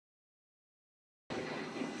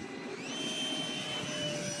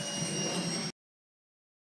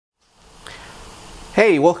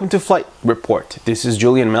Hey, welcome to Flight Report. This is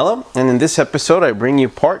Julian Mello, and in this episode I bring you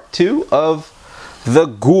part 2 of the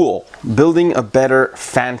Ghoul, building a better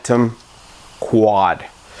Phantom quad.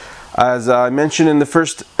 As I mentioned in the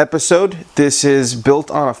first episode, this is built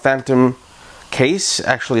on a Phantom case.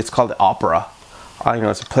 Actually, it's called the Opera.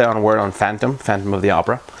 It's a play on a word on Phantom of the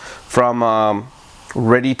Opera, from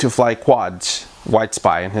Ready to Fly Quads, White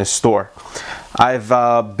Spy, in his store. I've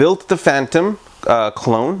built the Phantom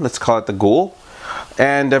clone, let's call it the Ghoul,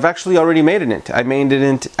 and I've actually already made it. I made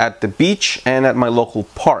it at the beach and at my local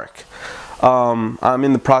park. I'm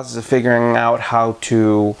in the process of figuring out how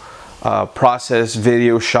to process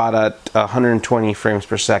video shot at 120 frames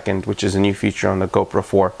per second, which is a new feature on the GoPro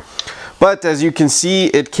 4. But as you can see,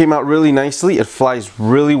 it came out really nicely. It flies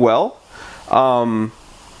really well.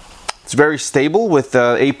 It's very stable with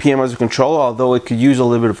APM as a controller, although it could use a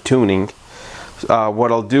little bit of tuning.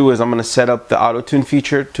 What I'll do is I'm going to set up the auto tune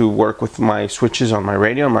feature to work with my switches on my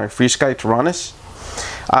radio, my FreeSky Taranis.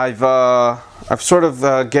 I've sort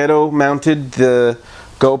of ghetto mounted the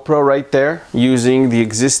GoPro right there using the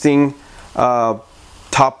existing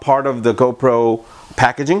top part of the GoPro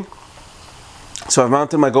packaging. So I've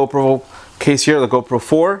mounted my GoPro case here, the GoPro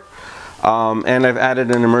 4, and I've added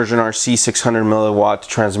an Immersion RC 600 milliwatt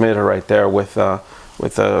transmitter right there with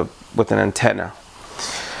an antenna.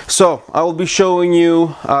 So I will be showing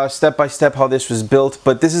you step by step how this was built,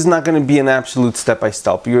 but this is not going to be an absolute step by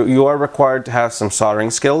step. You are required to have some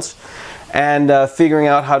soldering skills and figuring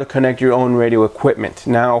out how to connect your own radio equipment.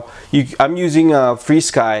 Now I'm using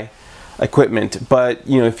FreeSky equipment, but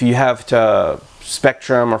if you have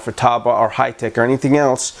Spectrum or Futaba or High-Tech or anything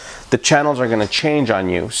else, the channels are going to change on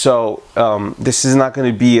you. So this is not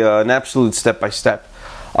going to be an absolute step by step.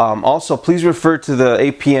 Also, please refer to the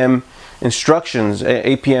APM instructions,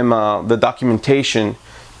 the documentation,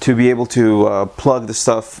 to be able to plug the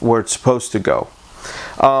stuff where it's supposed to go.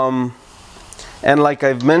 And like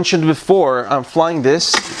I've mentioned before, I'm flying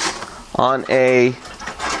this on a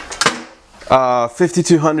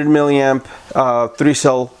 5200 milliamp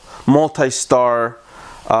 3-cell multi-star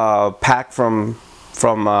pack from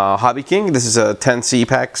Hobby King. This is a 10C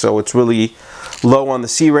pack, so it's really low on the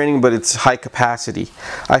C rating, but it's high capacity.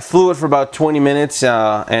 I flew it for about 20 minutes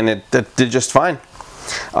and it did just fine.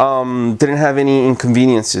 Didn't have any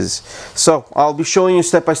inconveniences. So I'll be showing you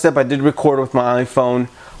step by step. I did record with my iPhone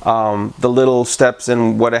the little steps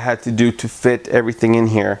and what I had to do to fit everything in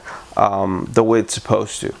here the way it's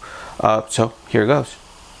supposed to. So here goes.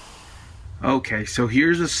 Okay, so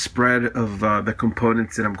here's a spread of the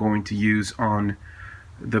components that I'm going to use on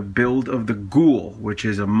the build of the Ghoul, which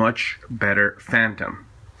is a much better Phantom.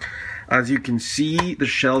 As you can see, the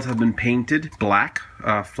shells have been painted black,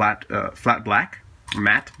 flat black,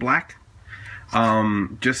 matte black,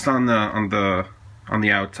 just on the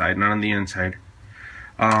outside, not on the inside,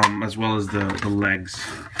 as well as the legs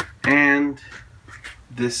and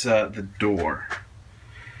this the door.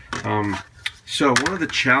 So one of the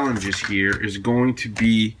challenges here is going to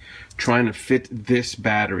be trying to fit this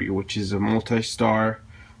battery, which is a multi-star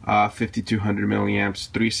 5200 milliamps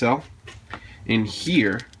 3-cell, in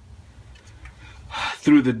here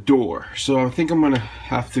through the door. So I think I'm gonna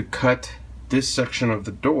have to cut this section of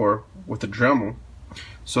the door with a Dremel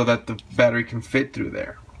so that the battery can fit through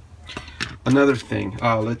there. Another thing,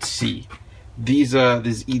 let's see, these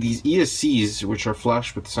ESCs, which are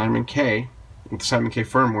flashed with Simon K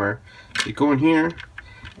firmware, they go in here,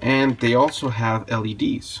 and they also have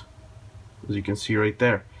LEDs, as you can see right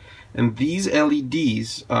there. And these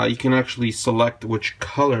LEDs, you can actually select which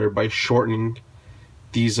color by shortening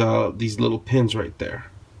these little pins right there.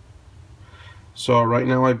 So right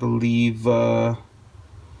now I believe the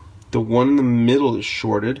one in the middle is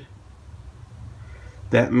shorted.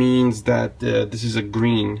 That means that this is a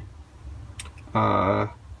green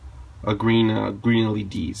LEDs.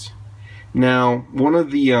 Now, one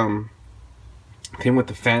of the thing with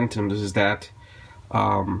the Phantoms is that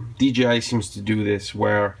DJI seems to do this,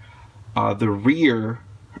 where the rear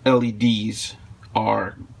LEDs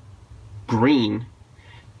are green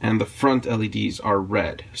and the front LEDs are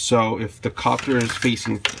red. So if the copter is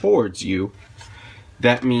facing towards you,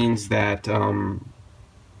 that means that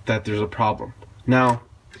that there's a problem. Now,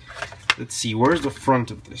 let's see, where's the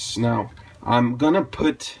front of this? Now, I'm gonna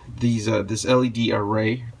put these this LED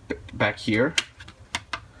array back here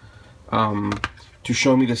to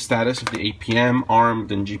show me the status of the APM,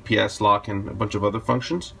 armed, and GPS lock, and a bunch of other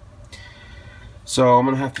functions. So I'm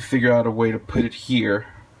gonna have to figure out a way to put it here.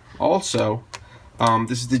 Also,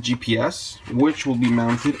 this is the GPS, which will be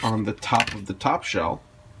mounted on the top of the top shell,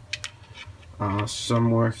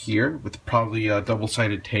 somewhere here, with probably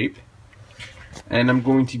double-sided tape. And I'm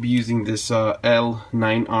going to be using this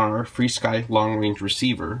L9R FreeSky long range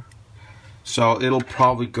receiver. So it'll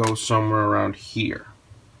probably go somewhere around here.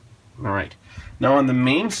 Alright, now on the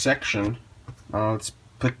main section, let's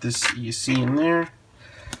put this ESC in there.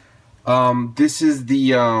 This is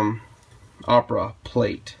the Opera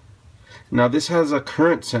plate. Now this has a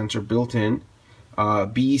current sensor built in,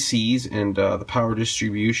 BECs and the power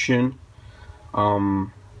distribution, and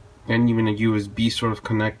even a USB sort of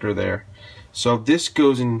connector there. So this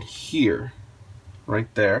goes in here,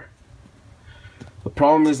 right there. The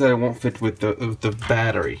problem is that it won't fit with the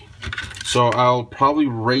battery. So I'll probably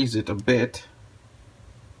raise it a bit,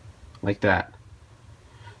 like that.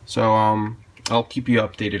 So I'll keep you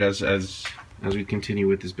updated as we continue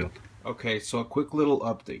with this build. Okay, so a quick little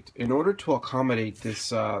update. In order to accommodate this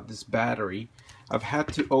this battery, I've had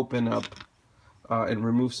to open up and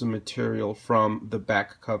remove some material from the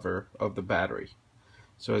back cover of the battery.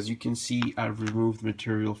 So as you can see, I've removed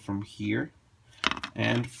material from here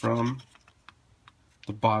and from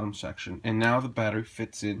the bottom section, and now the battery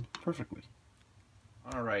fits in perfectly.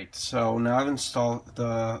 Alright, so now I've installed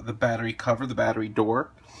the battery cover, the battery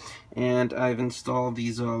door, and I've installed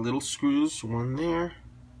these little screws, one there,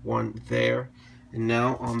 one there, and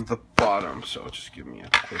now on the bottom. So just give me a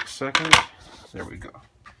quick second. There we go.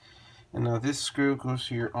 And now this screw goes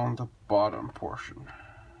here on the bottom portion.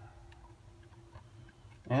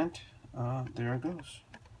 And there it goes.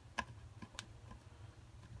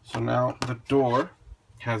 So now the door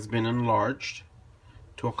has been enlarged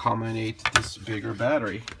to accommodate this bigger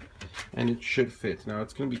battery, and it should fit. Now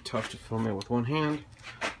it's going to be tough to film it with one hand,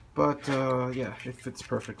 but yeah, it fits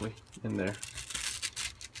perfectly in there.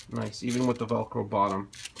 Nice, even with the Velcro bottom.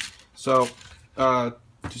 So to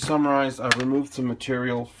summarize, I've removed some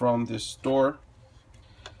material from this door,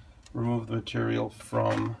 removed the material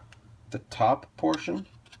from the top portion.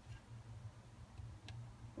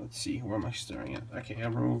 Let's see, where am I staring at? Okay,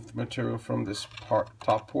 I've removed material from this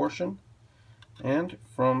top portion and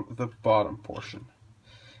from the bottom portion.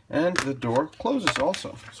 And the door closes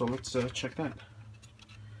also. So let's check that.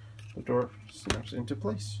 The door snaps into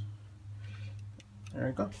place. There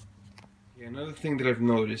we go. Yeah, another thing that I've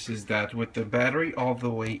noticed is that with the battery all the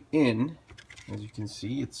way in, as you can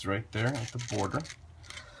see, it's right there at the border,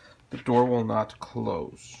 the door will not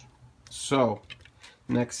close. So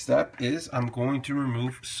next step is I'm going to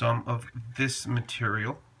remove some of this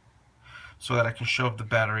material so that I can shove the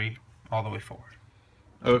battery all the way forward.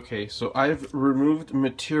 Okay, so I've removed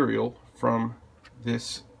material from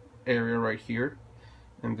this area right here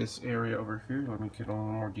and this area over here. Let me get a little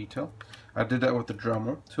more detail. I did that with the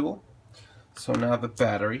Dremel tool. So now the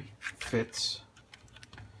battery fits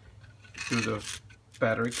through the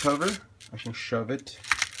battery cover. I can shove it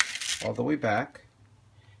all the way back,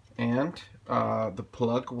 and the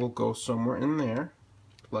plug will go somewhere in there.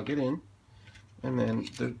 Plug it in, and then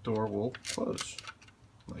the door will close,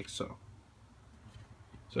 like so.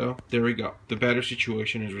 So there we go. The battery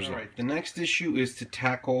situation is resolved. Alright, the next issue is to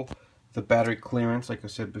tackle the battery clearance, like I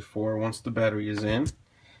said before. Once the battery is in,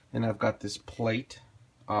 and I've got this plate,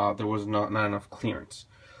 there was not enough clearance.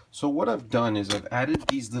 So what I've done is I've added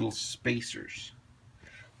these little spacers.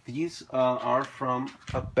 These are from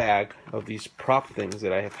a bag of these prop things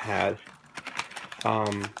that I have had.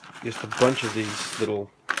 Just a bunch of these little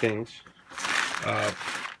things.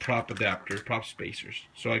 Prop adapter, prop spacers.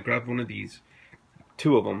 So I grabbed one of these,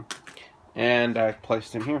 two of them, and I've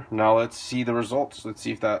placed them here. Now let's see the results. Let's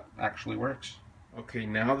see if that actually works. Okay,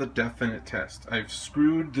 now the definite test. I've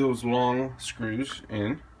screwed those long screws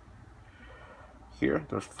in here.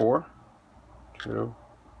 There's 4, 2,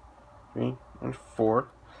 3, and 4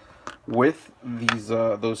 with these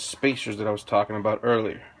those spacers that I was talking about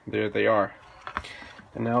earlier. There they are.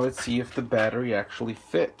 And now let's see if the battery actually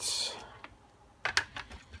fits.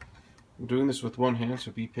 I'm doing this with one hand,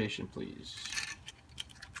 so be patient, please.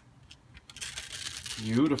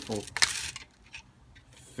 Beautiful.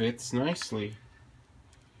 Fits nicely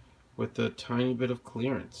with a tiny bit of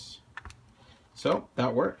clearance. So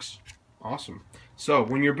that works. Awesome. So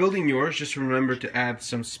when you're building yours, just remember to add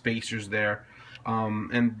some spacers there.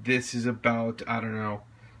 And this is about, I don't know,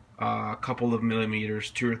 a couple of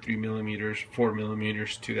millimeters, 2 or 3 millimeters, 4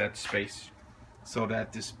 millimeters to that space, so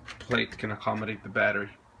that this plate can accommodate the battery.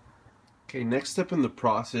 Okay, next step in the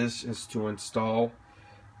process is to install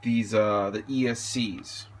these the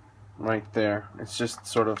ESCs right there. It's just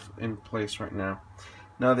sort of in place right now.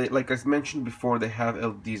 Now, they, like I mentioned before, they have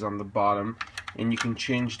LEDs on the bottom, and you can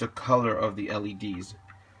change the color of the LEDs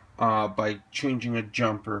by changing a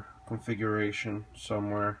jumper configuration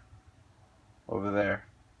somewhere over there.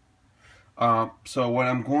 So what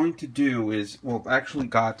I'm going to do is, well, I've actually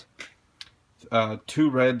got 2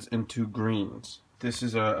 reds and 2 greens. This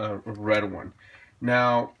is a red one.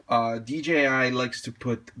 Now, DJI likes to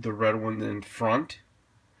put the red one in front.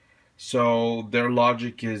 So their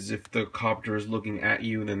logic is if the copter is looking at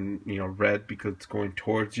you, then red because it's going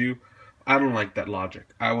towards you. I don't like that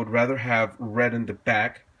logic. I would rather have red in the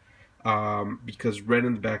back, because red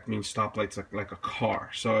in the back means stoplights like a car.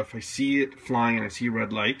 So if I see it flying and I see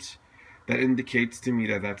red lights, that indicates to me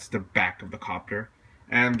that that's the back of the copter,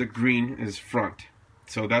 and the green is front.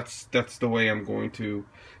 So that's the way I'm going to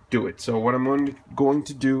do it. So what I'm going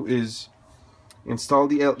to do is install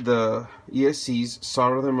the ESCs,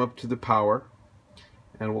 solder them up to the power,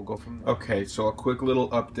 and we'll go from there. Okay, so a quick little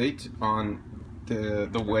update on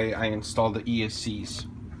the way I installed the ESCs.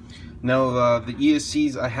 Now the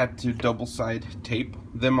ESCs, I had to double side tape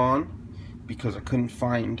them on because I couldn't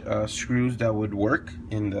find screws that would work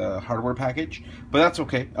in the hardware package, but that's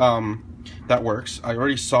okay. That works. I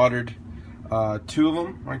already soldered 2 of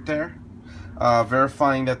them right there,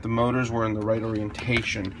 verifying that the motors were in the right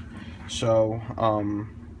orientation. So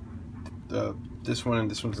this one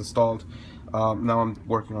and this one's installed. Now I'm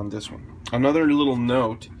working on this one. Another little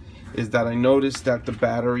note is that I noticed that the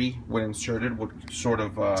battery, when inserted, would sort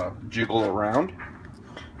of jiggle around.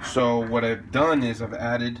 So what I've done is I've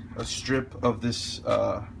added a strip of this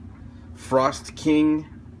Frost King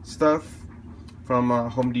stuff from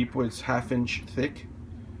Home Depot. It's 1/2 inch thick,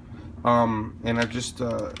 and I just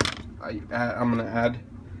I'm gonna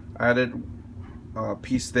added a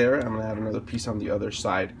piece there. I'm gonna add another piece on the other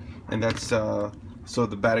side, and that's so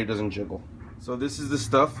the battery doesn't jiggle. So this is the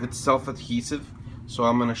stuff. It's self-adhesive, so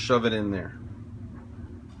I'm gonna shove it in there.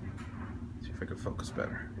 See if I can focus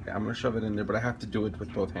better. Yeah, I'm gonna shove it in there, but I have to do it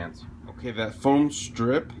with both hands. Okay, that foam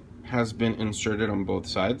strip has been inserted on both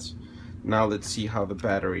sides. Now let's see how the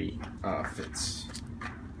battery fits.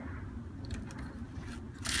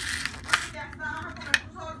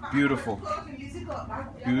 Beautiful.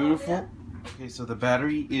 Beautiful. Okay, so the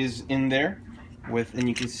battery is in there and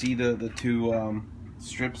you can see the 2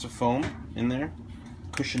 strips of foam in there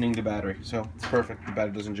cushioning the battery. So it's perfect. The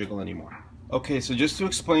battery doesn't jiggle anymore. Okay, so just to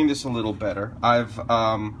explain this a little better, I've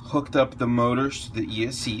hooked up the motors to the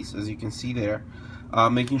ESCs, as you can see there,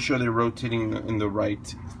 making sure they're rotating in the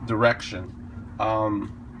right direction.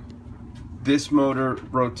 This motor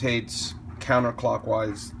rotates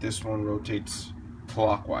counterclockwise. This one rotates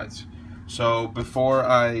clockwise. So before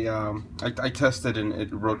I tested, and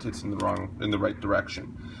it rotates in the right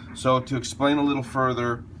direction. So to explain a little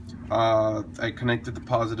further, I connected the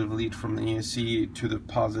positive lead from the ESC to the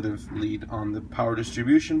positive lead on the power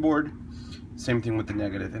distribution board. Same thing with the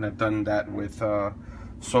negative, and I've done that with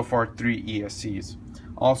so far 3 ESCs.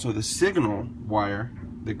 Also, the signal wire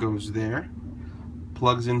that goes there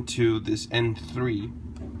plugs into this N3,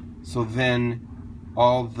 so then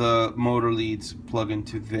all the motor leads plug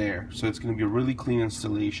into there. So it's going to be a really clean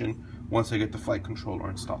installation once I get the flight controller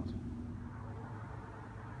installed.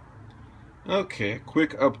 Okay,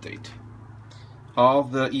 quick update. All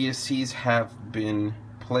the ESCs have been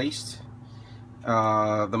placed.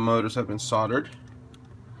 The motors have been soldered.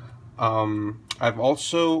 I've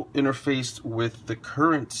also interfaced with the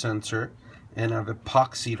current sensor, and I've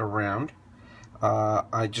epoxied around.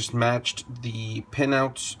 I just matched the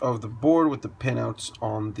pinouts of the board with the pinouts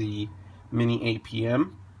on the mini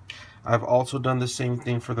APM. I've also done the same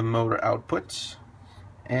thing for the motor outputs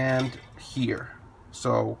and here.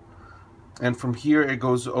 So, and from here it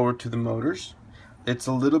goes over to the motors. It's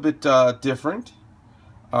a little bit different,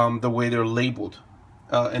 the way they're labeled.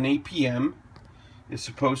 An APM is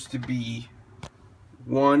supposed to be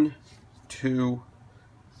 1, 2,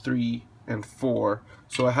 3, and 4.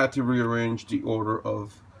 So I had to rearrange the order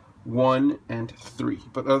of 1 and 3.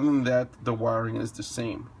 But other than that, the wiring is the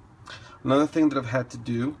same. Another thing that I've had to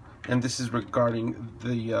do, and this is regarding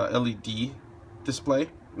the LED display,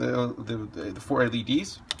 the 4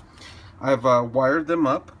 LEDs. I've wired them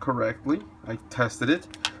up correctly. I tested it,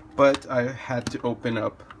 but I had to open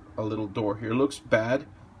up a little door here. It looks bad,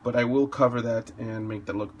 but I will cover that and make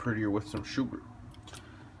that look prettier with some sugar.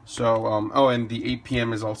 So, oh, and the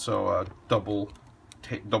APM is also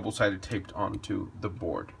double-sided taped onto the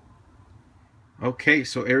board. Okay,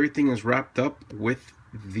 so everything is wrapped up with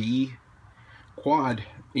the quad.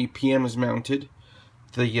 APM is mounted.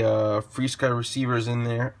 The Free Sky receiver is in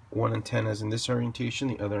there. One antenna is in this orientation,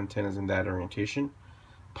 the other antenna is in that orientation.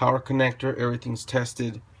 Power connector, everything's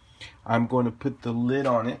tested. I'm going to put the lid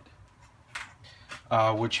on it,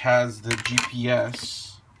 which has the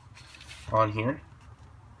GPS on here.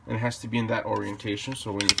 And it has to be in that orientation,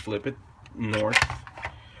 so when you flip it north,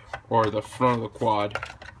 or the front of the quad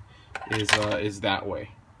is that way.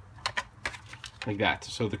 like that.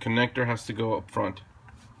 So the connector has to go up front.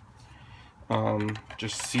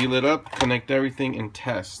 Just seal it up, connect everything, and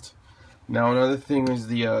test. Now another thing is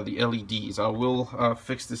the LEDs. I will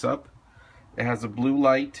fix this up. It has a blue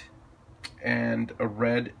light and a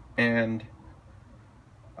red and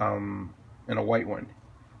a white one.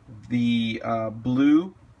 The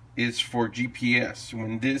blue is for GPS.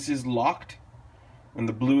 When this is locked, when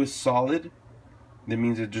the blue is solid, that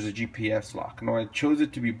means that there's a GPS lock. Now I chose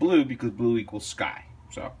it to be blue because blue equals sky,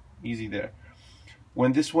 so easy there.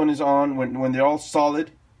 When this one is on, when they're all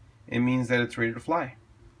solid, it means that it's ready to fly.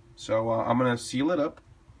 So I'm gonna seal it up,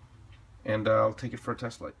 and I'll take it for a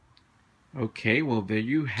test flight. Okay, well there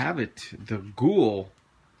you have it, the Ghoul.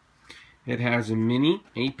 It has a mini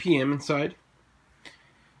APM inside.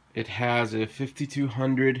 It has a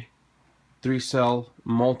 5200 3-cell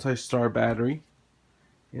multi-star battery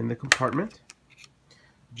in the compartment.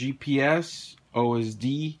 GPS,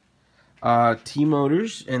 OSD,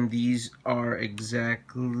 T-motors, and these are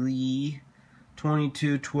exactly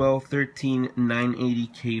 22, 12, 13, 980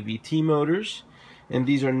 kV T-motors, and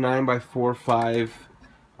these are 9x4.5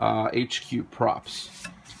 HQ props.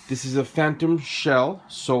 This is a Phantom shell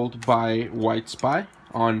sold by White Spy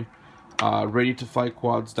on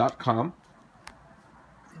readytoflyquads.com.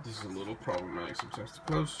 This is a little problematic, sometimes too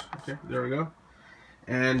close. Okay, there we go.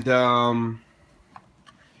 And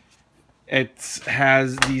it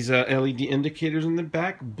has these LED indicators in the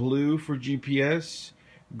back, blue for GPS,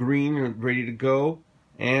 green ready to go,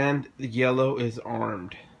 and the yellow is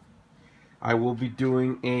armed. I will be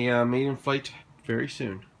doing a maiden flight very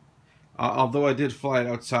soon. Although I did fly it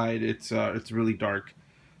outside, it's really dark.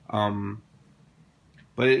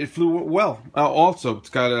 But it flew well. Also, it's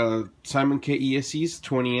got a Simon K ESCs,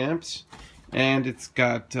 20 amps, and it's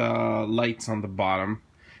got lights on the bottom.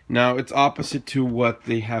 Now, it's opposite to what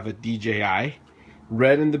they have at DJI.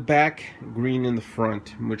 Red in the back, green in the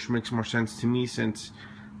front, which makes more sense to me since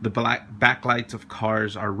the backlights of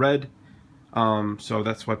cars are red. So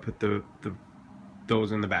that's why I put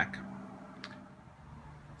those in the back.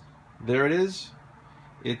 There it is.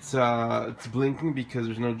 It's blinking because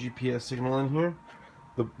there's no GPS signal in here.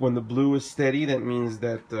 When the blue is steady, that means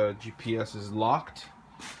that the GPS is locked.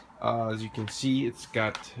 As you can see, it's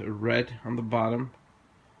got red on the bottom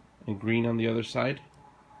and green on the other side.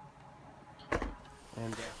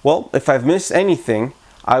 Well, if I've missed anything,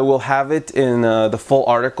 I will have it in the full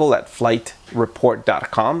article at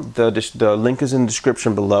flightreport.com. The link is in the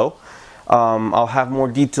description below. I'll have more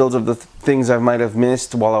details of the things I might have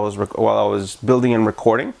missed while I was building and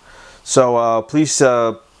recording. So please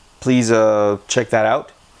check that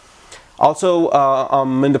out. Also,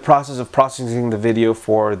 I'm in the process of processing the video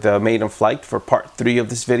for the maiden flight for part 3 of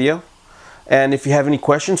this video. And if you have any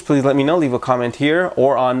questions, please let me know. Leave a comment here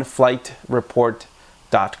or on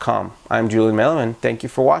flightreport.com. I'm Julian Mello, and thank you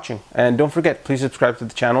for watching. And don't forget, please subscribe to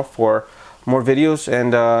the channel for more videos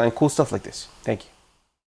and cool stuff like this. Thank you.